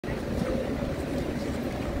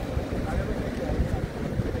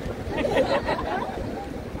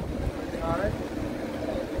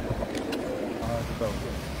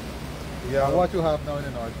Yeah, what you have now in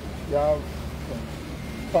the north? You have some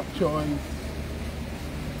pak choy,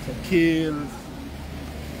 some kales,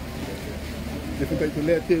 different types of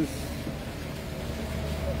lettuce.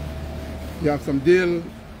 You have some dill,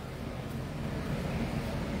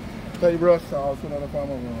 Thai brush, also another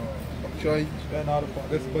form of pak choy.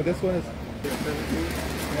 But this one is.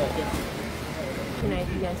 Tonight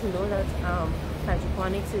you get to know that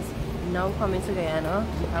hydroponics is now coming to Guyana.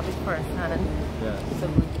 We have it firsthand. Yeah. It's a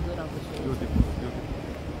good opportunity.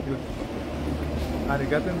 Beautiful. And it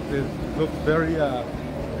looks very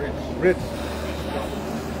rich.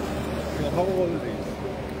 So how old are these?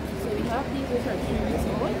 So we have these which are 3 weeks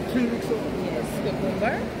old. 3 weeks old. Yes,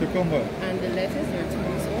 cucumber. And the lettuce are 2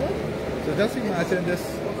 weeks old. So just imagine this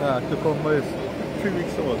cucumber is 3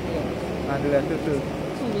 weeks old. Yes. And the lettuce is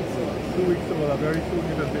 2 weeks old. 2 weeks old. And very soon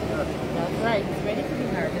you can pick that. That's right. It's ready to be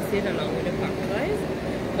harvested along with the cacti.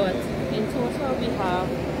 But in total we have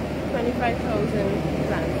 25,000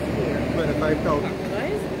 plants here. 25,000.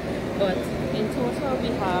 Cacti. But in total we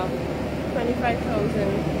have 25,000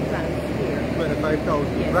 plants here.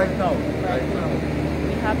 25,000. Yes. Right now. Right now.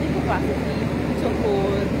 We have the capacity to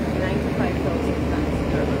hold 95,000 plants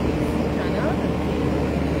here in this channel.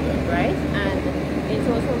 Right? And in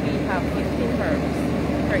total we have 15 herbs.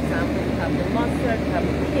 For example, we have the mustard, we have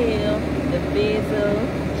the kale, the basil,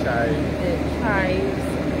 the chives,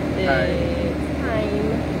 the thyme,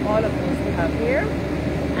 all of those we have here.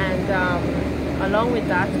 And along with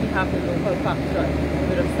that, we have the local pak choy. We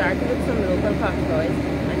would have started with some local pak choys,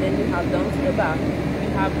 and then we have down to the back, we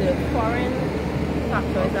have the foreign pak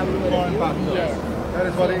choys that we would have used. Yes. That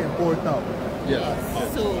is what they import now.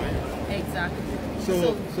 Yes. So, exactly.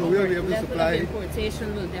 So we are able to supply.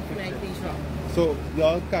 Importation will definitely drop. So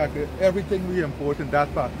y'all calculate everything we import in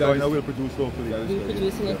that part. Now we'll produce locally. We're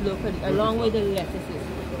producing it locally along with the lettuces.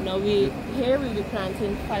 Now here we'll be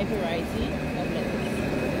planting 5 varieties of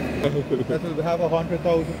lettuce. That will have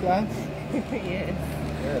 100,000 plants. Yes.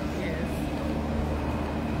 Yes. Yes.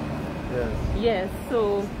 Yes. Yes.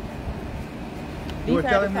 So You were these are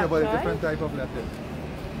telling the me about a cacti. different type of lettuce.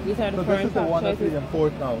 These are the So this foreign is the one that we choices.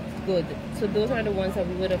 import now. Good. So those are the ones that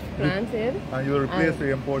we would have planted. And you'll replace And- the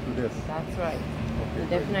import with this. That's right. Okay, We'll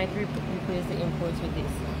great. definitely replace the imports with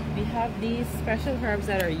this. We have these special herbs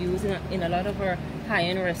that are used in a lot of our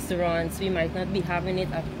high-end restaurants. We might not be having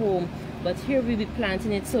it at home, but here we'll be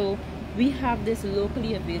planting it. So we have this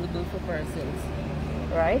locally available for persons,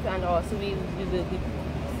 right? And also we will be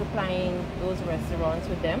supplying those restaurants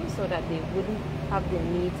with them so that they wouldn't have the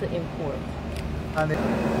need to import. And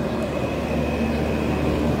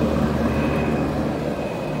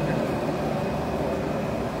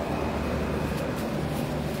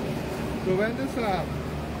so when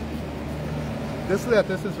this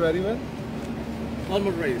lettuce is ready when?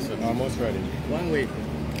 Almost ready, sir. Almost ready. 1 week.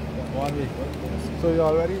 1 week. So you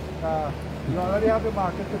already have the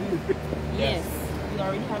market for these. Yes, we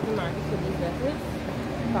already have the market for these lettuce.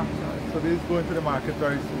 So this is going to the market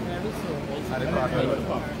very soon. Very soon. And the market.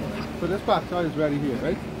 So this pak choy is ready here,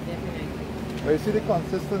 right? Definitely. But you see the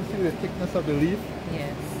consistency, the thickness of the leaf.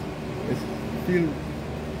 Yes. It feels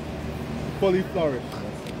fully flourished.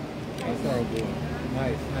 That's how good.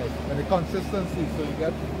 Nice. And the consistency, so you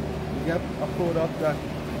get a product that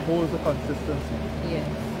holds the consistency. Yes.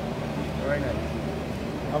 Very nice.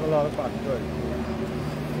 Have a lot of pak choy.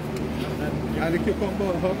 And the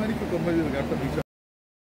cucumber, how many cucumbers you get from each